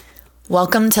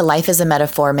Welcome to Life is a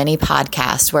Metaphor mini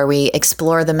podcast, where we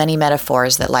explore the many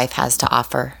metaphors that life has to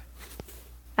offer.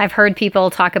 I've heard people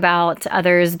talk about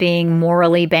others being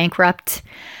morally bankrupt,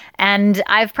 and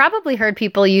I've probably heard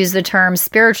people use the term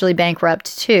spiritually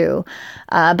bankrupt too.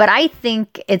 But I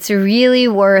think it's really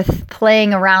worth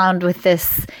playing around with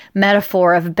this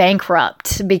metaphor of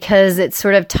bankrupt because it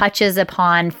sort of touches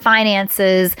upon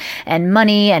finances and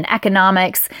money and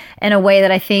economics in a way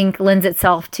that I think lends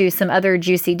itself to some other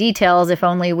juicy details if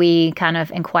only we kind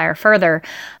of inquire further.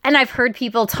 And I've heard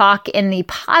people talk in the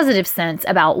positive sense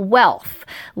about wealth,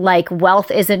 like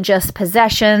wealth isn't just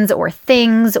possessions or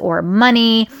things or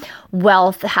money.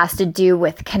 Wealth has to do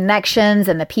with connections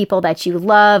and the people that you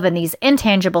love and these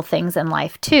intangible things in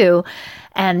life too.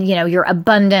 And, you know, your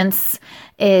abundance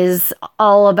is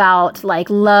all about like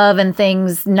love and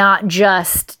things, not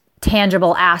just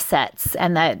tangible assets,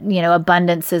 and that, you know,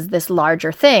 abundance is this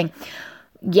larger thing.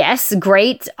 Yes,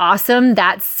 great, awesome.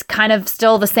 That's kind of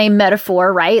still the same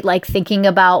metaphor, right? Like thinking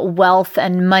about wealth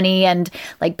and money and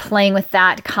like playing with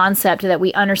that concept that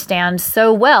we understand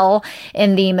so well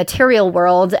in the material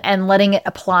world and letting it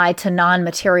apply to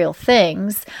non-material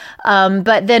things.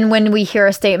 But then when we hear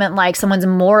a statement like someone's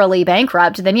morally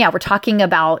bankrupt, then yeah, we're talking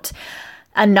about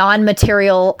a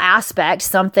non-material aspect,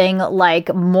 something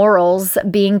like morals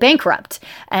being bankrupt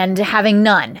and having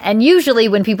none. And usually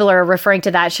when people are referring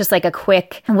to that, it's just like a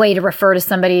quick way to refer to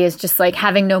somebody is just like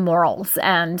having no morals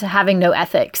and having no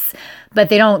ethics. But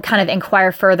they don't kind of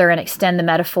inquire further and extend the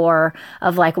metaphor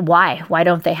of like, why? Why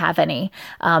don't they have any?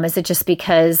 Is it just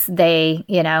because they,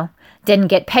 you know, didn't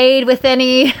get paid with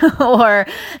any but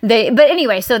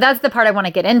anyway, so that's the part I want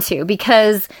to get into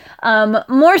because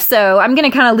more so, I'm going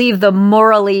to kind of leave the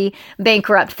morally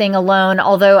bankrupt thing alone,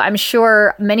 although I'm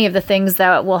sure many of the things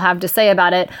that we'll have to say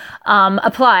about it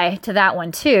apply to that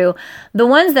one too. The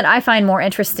ones that I find more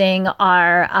interesting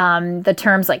are the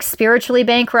terms like spiritually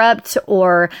bankrupt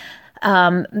or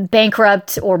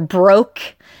bankrupt or broke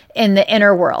in the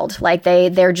inner world. Like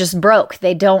they're just broke.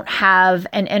 They don't have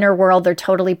an inner world. They're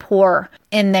totally poor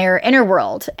in their inner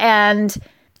world. And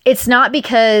it's not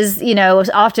because, you know,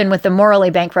 often with the morally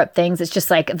bankrupt things, it's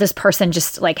just like this person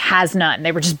just like has none.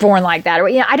 They were just born like that. Or,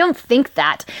 you know, I don't think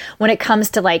that when it comes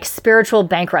to like spiritual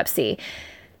bankruptcy,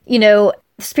 you know,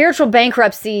 spiritual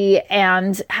bankruptcy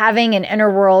and having an inner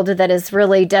world that is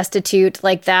really destitute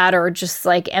like that, or just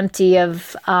like empty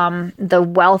of the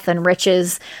wealth and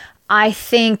riches, I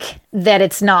think that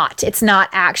it's not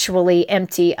actually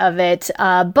empty of it.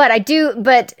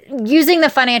 But using the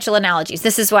financial analogies,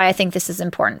 this is why I think this is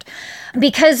important.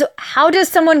 Because how does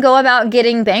someone go about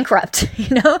getting bankrupt?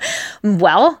 You know,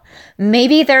 well,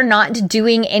 maybe they're not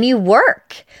doing any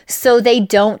work, so they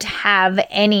don't have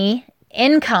any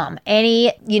income,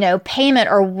 any, you know, payment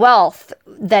or wealth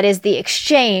that is the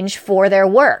exchange for their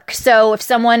work. So if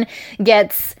someone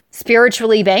gets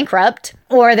spiritually bankrupt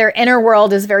or their inner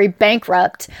world is very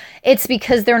bankrupt, it's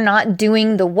because they're not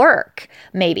doing the work.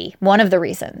 Maybe one of the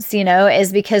reasons, you know,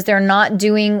 is because they're not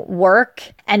doing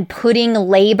work and putting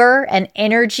labor and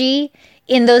energy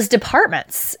in those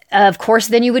departments. Of course,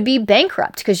 then you would be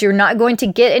bankrupt because you're not going to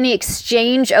get any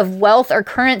exchange of wealth or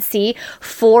currency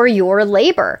for your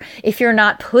labor if you're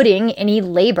not putting any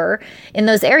labor in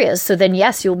those areas. So then,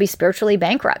 yes, you'll be spiritually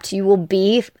bankrupt. You will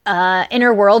be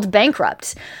inner world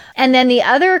bankrupt. And then the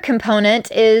other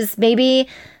component is maybe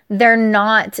they're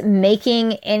not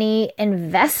making any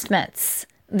investments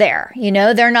there. You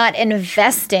know, they're not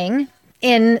investing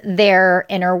in their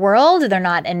inner world. They're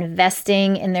not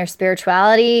investing in their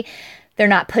spirituality. They're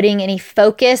not putting any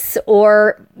focus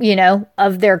or, you know,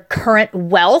 of their current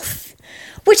wealth,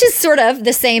 which is sort of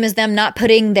the same as them not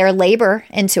putting their labor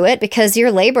into it, because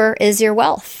your labor is your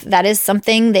wealth. That is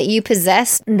something that you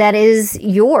possess that is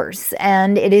yours,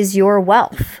 and it is your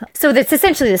wealth. So that's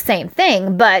essentially the same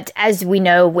thing. But as we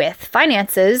know with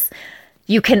finances,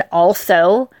 you can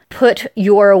also put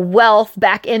your wealth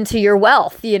back into your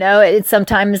wealth. You know, it's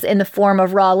sometimes in the form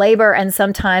of raw labor, and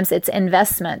sometimes it's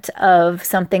investment of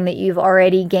something that you've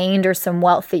already gained or some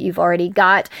wealth that you've already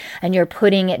got, and you're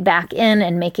putting it back in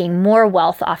and making more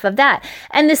wealth off of that.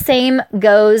 And the same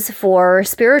goes for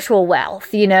spiritual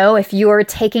wealth. You know, if you're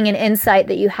taking an insight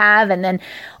that you have and then,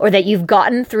 or that you've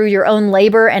gotten through your own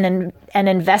labor and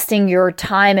investing your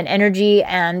time and energy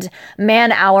and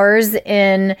man hours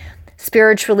in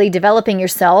spiritually developing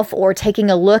yourself, or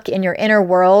taking a look in your inner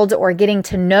world, or getting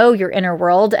to know your inner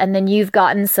world, and then you've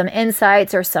gotten some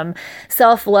insights or some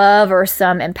self-love or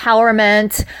some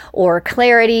empowerment or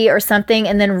clarity or something,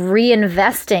 and then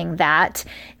reinvesting that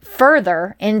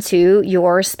further into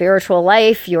your spiritual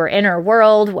life, your inner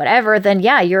world, whatever, then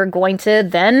yeah, you're going to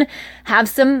then have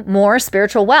some more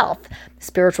spiritual wealth.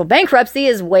 Spiritual bankruptcy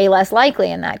is way less likely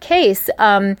in that case.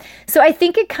 So I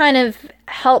think it kind of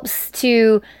helps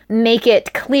to make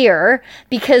it clear,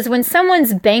 because when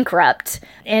someone's bankrupt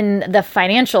in the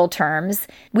financial terms,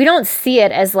 we don't see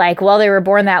it as like, well, they were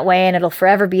born that way and it'll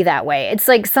forever be that way. It's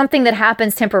like something that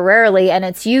happens temporarily, and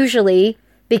it's usually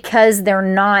because they're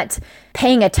not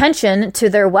paying attention to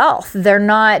their wealth. They're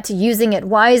not using it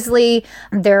wisely.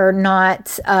 They're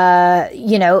not,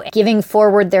 giving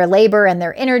forward their labor and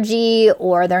their energy,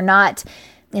 or they're not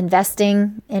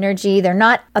investing energy. They're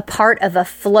not a part of a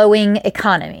flowing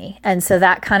economy. And so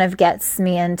that kind of gets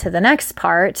me into the next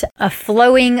part. A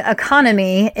flowing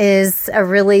economy is a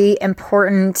really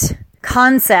important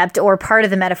concept or part of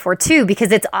the metaphor too,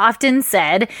 because it's often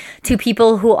said to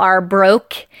people who are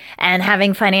broke and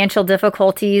having financial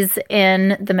difficulties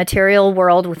in the material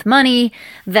world with money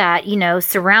that,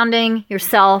 surrounding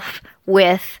yourself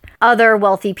with other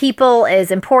wealthy people is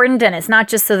important. And it's not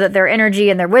just so that their energy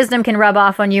and their wisdom can rub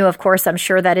off on you. Of course, I'm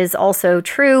sure that is also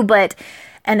true, but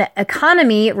an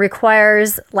economy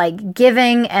requires like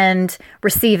giving and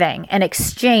receiving and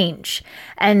exchange.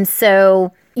 And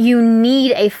so you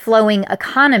need a flowing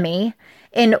economy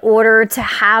in order to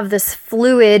have this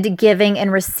fluid giving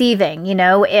and receiving.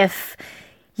 If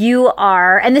you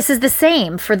are, and this is the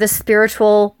same for the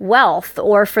spiritual wealth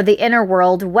or for the inner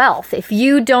world wealth. If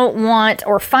you don't want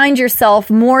or find yourself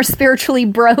more spiritually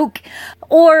broke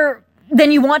or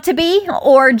than you want to be,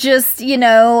 or just, in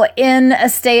a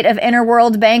state of inner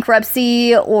world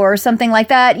bankruptcy or something like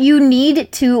that, you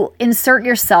need to insert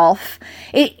yourself.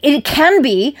 It can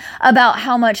be about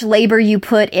how much labor you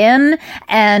put in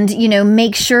and,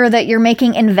 make sure that you're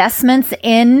making investments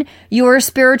in your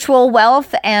spiritual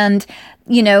wealth and,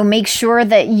 make sure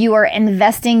that you are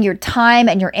investing your time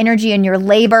and your energy and your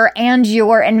labor and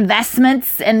your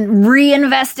investments and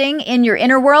reinvesting in your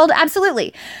inner world.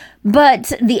 Absolutely.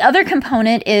 But the other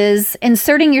component is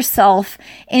inserting yourself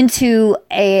into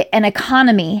an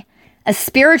economy, a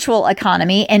spiritual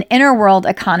economy, an inner world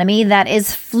economy that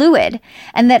is fluid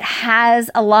and that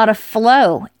has a lot of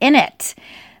flow in it,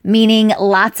 meaning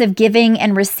lots of giving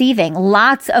and receiving,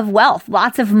 lots of wealth,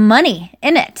 lots of money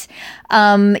in it.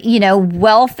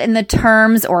 Wealth in the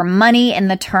terms, or money in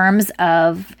the terms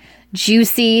of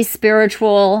juicy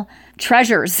spiritual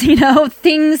treasures,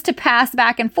 things to pass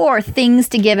back and forth, things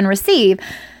to give and receive.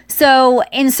 So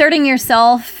inserting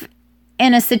yourself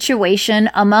in a situation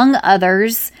among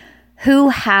others who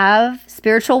have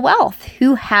spiritual wealth,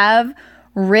 who have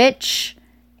rich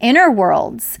inner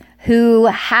worlds, who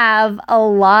have a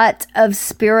lot of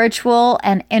spiritual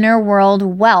and inner world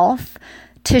wealth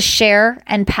to share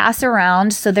and pass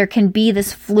around, so there can be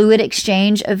this fluid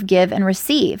exchange of give and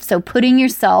receive. So putting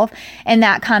yourself in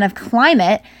that kind of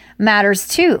climate matters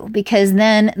too, because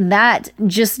then that,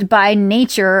 just by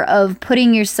nature of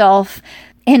putting yourself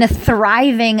in a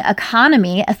thriving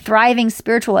economy, a thriving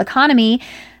spiritual economy,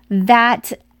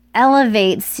 that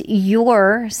elevates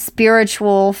your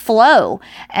spiritual flow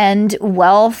and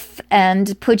wealth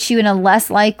and puts you in a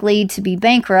less likely to be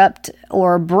bankrupt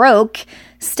or broke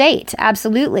state.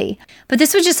 Absolutely. But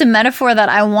this was just a metaphor that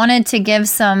I wanted to give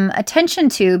some attention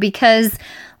to, because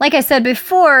like I said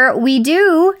before, we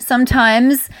do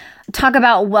sometimes talk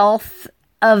about wealth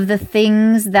of the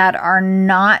things that are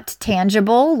not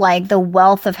tangible, like the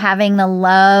wealth of having the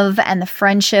love and the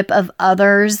friendship of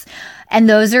others. And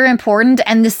those are important.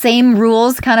 And the same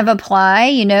rules kind of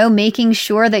apply, making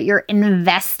sure that you're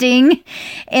investing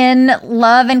in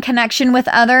love and connection with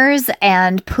others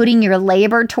and putting your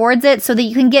labor towards it so that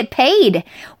you can get paid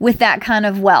with that kind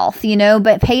of wealth,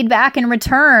 but paid back in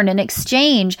return and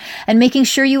exchange, and making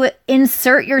sure you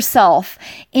insert yourself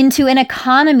into an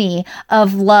economy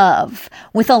of love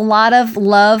with a lot of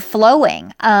love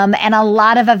flowing, and a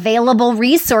lot of available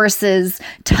resources,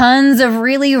 tons of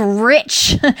really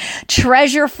rich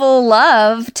treasureful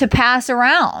love to pass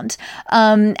around.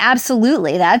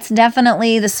 Absolutely. That's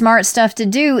definitely the smart stuff to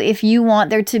do if you want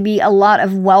there to be a lot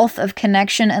of wealth of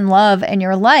connection and love in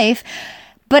your life.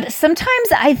 But sometimes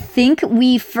I think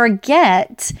we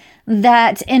forget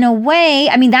that in a way,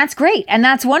 that's great and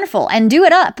that's wonderful and do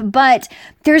it up. But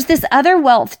there's this other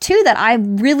wealth too that I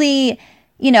really,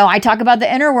 I talk about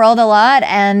the inner world a lot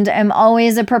and I'm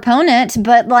always a proponent,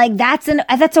 but like that's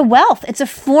a wealth. It's a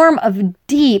form of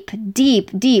deep,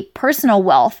 deep, deep personal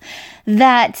wealth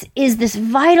that is this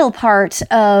vital part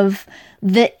of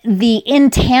the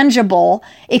intangible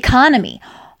economy.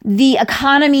 The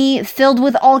economy filled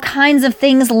with all kinds of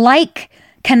things like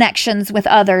connections with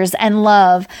others and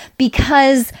love,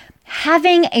 because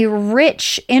having a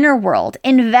rich inner world,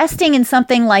 investing in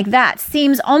something like that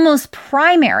seems almost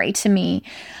primary to me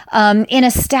in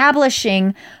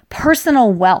establishing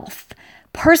personal wealth,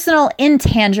 personal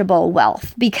intangible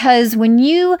wealth. Because when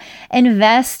you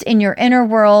invest in your inner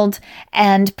world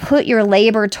and put your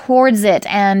labor towards it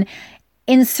and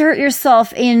insert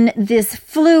yourself in this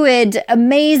fluid,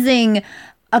 amazing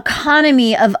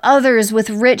economy of others with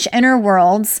rich inner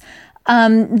worlds,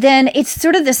 then it's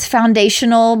sort of this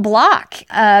foundational block.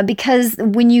 Because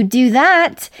when you do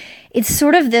that, it's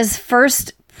sort of this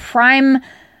first prime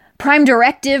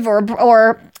directive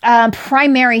or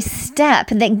primary step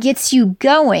that gets you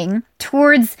going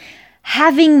towards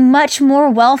having much more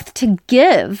wealth to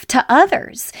give to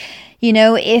others. You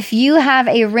know, if you have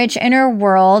a rich inner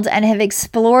world and have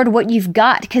explored what you've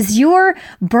got, because your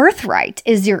birthright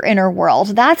is your inner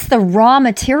world. That's the raw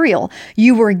material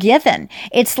you were given.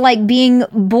 It's like being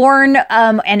born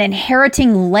and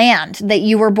inheriting land that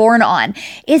you were born on.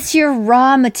 It's your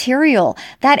raw material.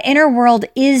 That inner world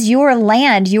is your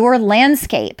land, your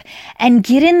landscape. And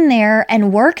get in there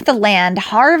and work the land,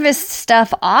 harvest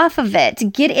stuff off of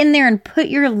it. Get in there and put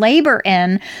your labor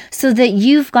in so that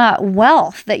you've got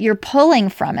wealth, that you're pulling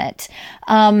from it.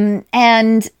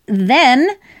 And then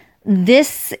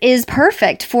this is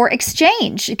perfect for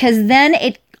exchange, because then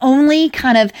it only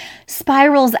kind of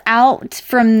spirals out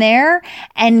from there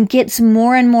and gets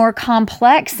more and more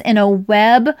complex in a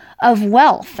web of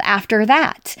wealth after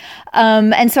that.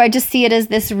 And so I just see it as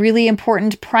this really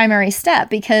important primary step,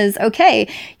 because, okay,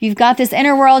 you've got this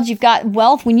inner world, you've got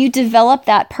wealth. When you develop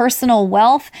that personal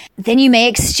wealth, then you may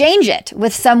exchange it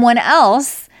with someone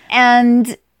else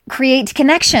and create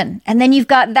connection. And then you've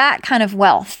got that kind of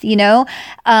wealth, you know,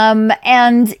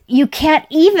 and you can't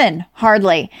even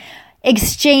hardly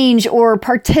exchange or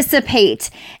participate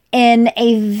in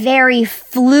a very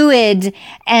fluid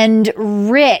and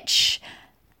rich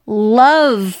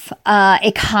love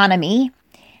economy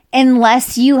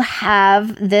unless you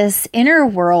have this inner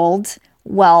world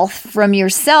wealth from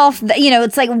yourself. You know,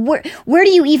 it's like, where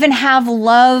do you even have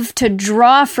love to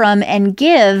draw from and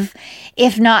give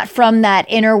if not from that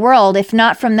inner world, if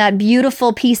not from that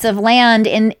beautiful piece of land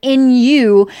in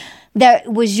you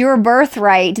that was your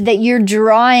birthright, that you're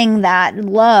drawing that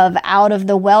love out of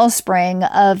the wellspring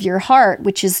of your heart,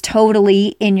 which is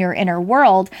totally in your inner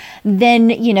world, then,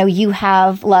 you know, you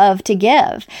have love to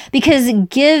give. Because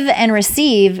give and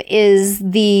receive is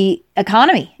the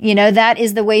economy. You know, that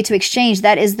is the way to exchange.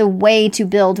 That is the way to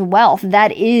build wealth.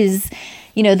 That is,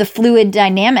 you know, the fluid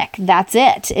dynamic. That's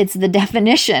it. It's the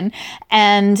definition.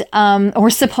 And, or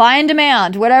supply and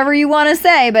demand, whatever you want to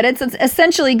say, but it's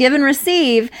essentially give and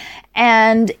receive.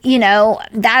 And, you know,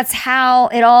 that's how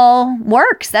it all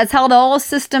works. That's how the whole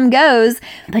system goes.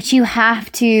 But you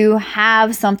have to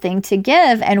have something to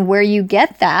give. And where you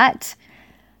get that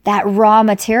raw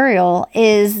material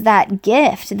is that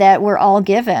gift that we're all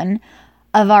given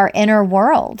of our inner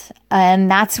world. And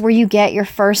that's where you get your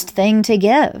first thing to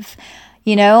give.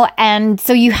 You know, and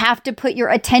so you have to put your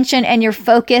attention and your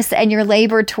focus and your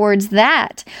labor towards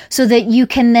that so that you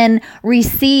can then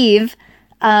receive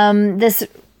this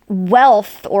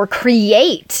wealth, or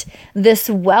create this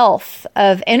wealth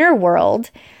of inner world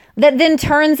that then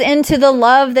turns into the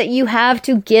love that you have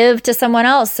to give to someone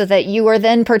else, so that you are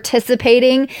then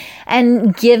participating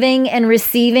and giving and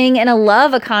receiving in a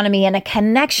love economy and a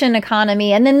connection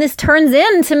economy. And then this turns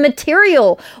into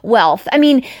material wealth. I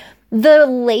mean, the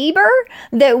labor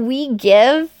that we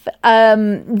give,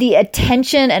 the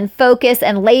attention and focus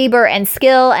and labor and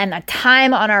skill and the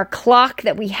time on our clock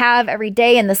that we have every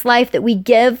day in this life that we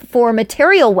give for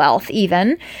material wealth,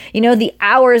 even, you know, the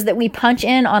hours that we punch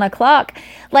in on a clock,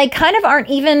 like, kind of aren't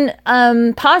even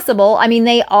possible. I mean,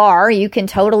 they are. You can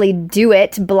totally do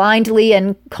it blindly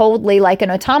and coldly like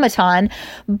an automaton.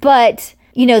 But,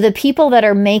 you know, the people that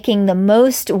are making the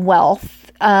most wealth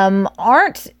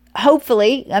aren't,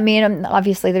 hopefully, I mean,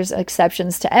 obviously there's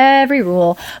exceptions to every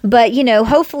rule, but, you know,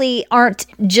 hopefully aren't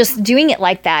just doing it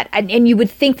like that. And you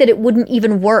would think that it wouldn't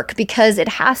even work, because it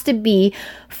has to be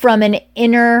from an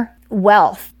inner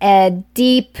wealth, a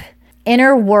deep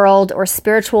inner world or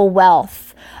spiritual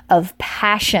wealth of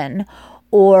passion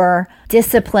or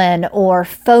discipline or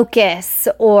focus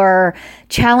or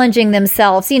challenging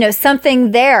themselves, you know,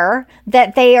 something there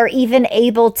that they are even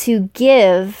able to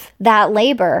give that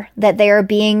labor that they are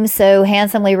being so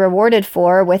handsomely rewarded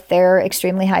for with their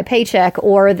extremely high paycheck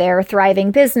or their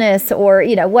thriving business or,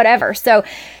 you know, whatever. So,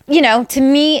 you know, to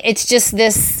me, it's just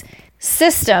this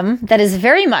system that is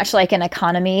very much like an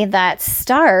economy that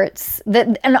starts,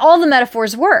 that, and all the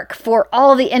metaphors work for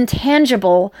all the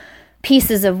intangible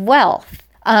pieces of wealth.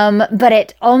 But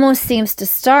it almost seems to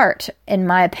start, in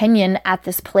my opinion, at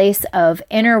this place of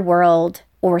inner world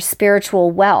or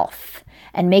spiritual wealth,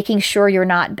 and making sure you're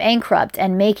not bankrupt,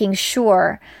 and making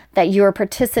sure that you're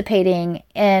participating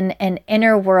in an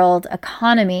inner world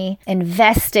economy,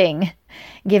 investing,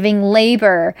 giving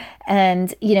labor,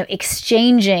 and,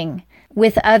 exchanging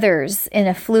with others in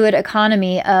a fluid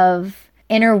economy of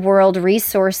inner world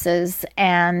resources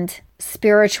and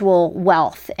spiritual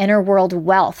wealth, inner world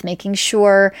wealth, making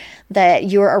sure that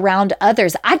you're around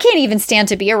others. I can't even stand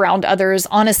to be around others,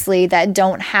 honestly, that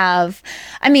don't have,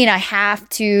 I have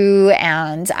to,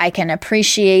 and I can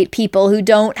appreciate people who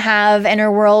don't have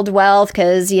inner world wealth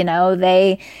because,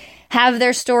 they have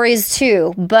their stories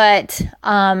too, but,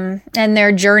 and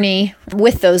their journey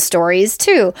with those stories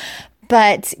too.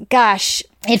 But gosh,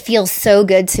 it feels so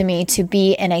good to me to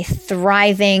be in a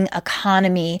thriving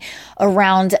economy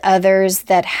around others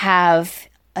that have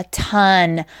a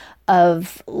ton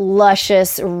of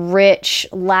luscious, rich,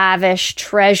 lavish,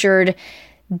 treasured,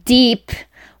 deep,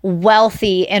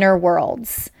 wealthy inner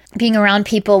worlds. Being around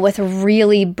people with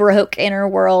really broke inner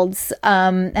worlds.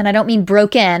 And I don't mean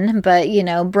broken, but,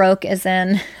 broke as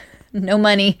in no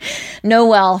money, no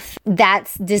wealth.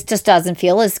 This just doesn't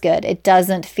feel as good. It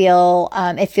doesn't feel,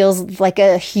 it feels like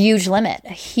a huge limit.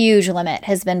 A huge limit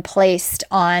has been placed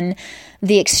on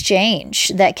the exchange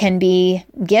that can be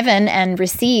given and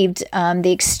received.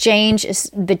 The exchange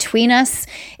between us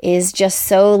is just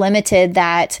so limited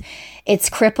that it's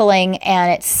crippling,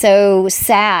 and it's so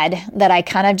sad that I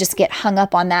kind of just get hung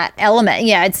up on that element.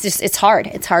 Yeah, it's hard.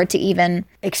 It's hard to even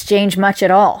exchange much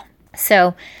at all.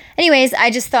 So anyways,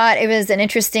 I just thought it was an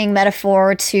interesting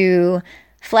metaphor to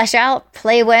flesh out,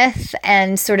 play with,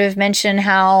 and sort of mention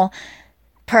how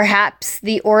perhaps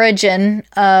the origin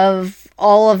of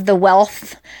all of the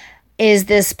wealth is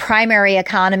this primary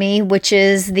economy, which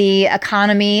is the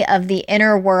economy of the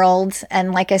inner world.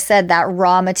 And like I said, that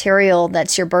raw material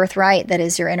that's your birthright, that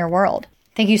is your inner world.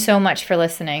 Thank you so much for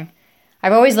listening.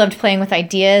 I've always loved playing with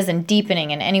ideas and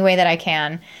deepening in any way that I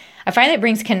can. I find it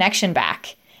brings connection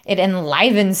back. It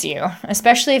enlivens you,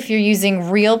 especially if you're using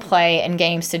real play and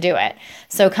games to do it.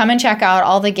 So come and check out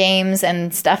all the games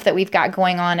and stuff that we've got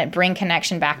going on at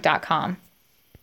bringconnectionback.com.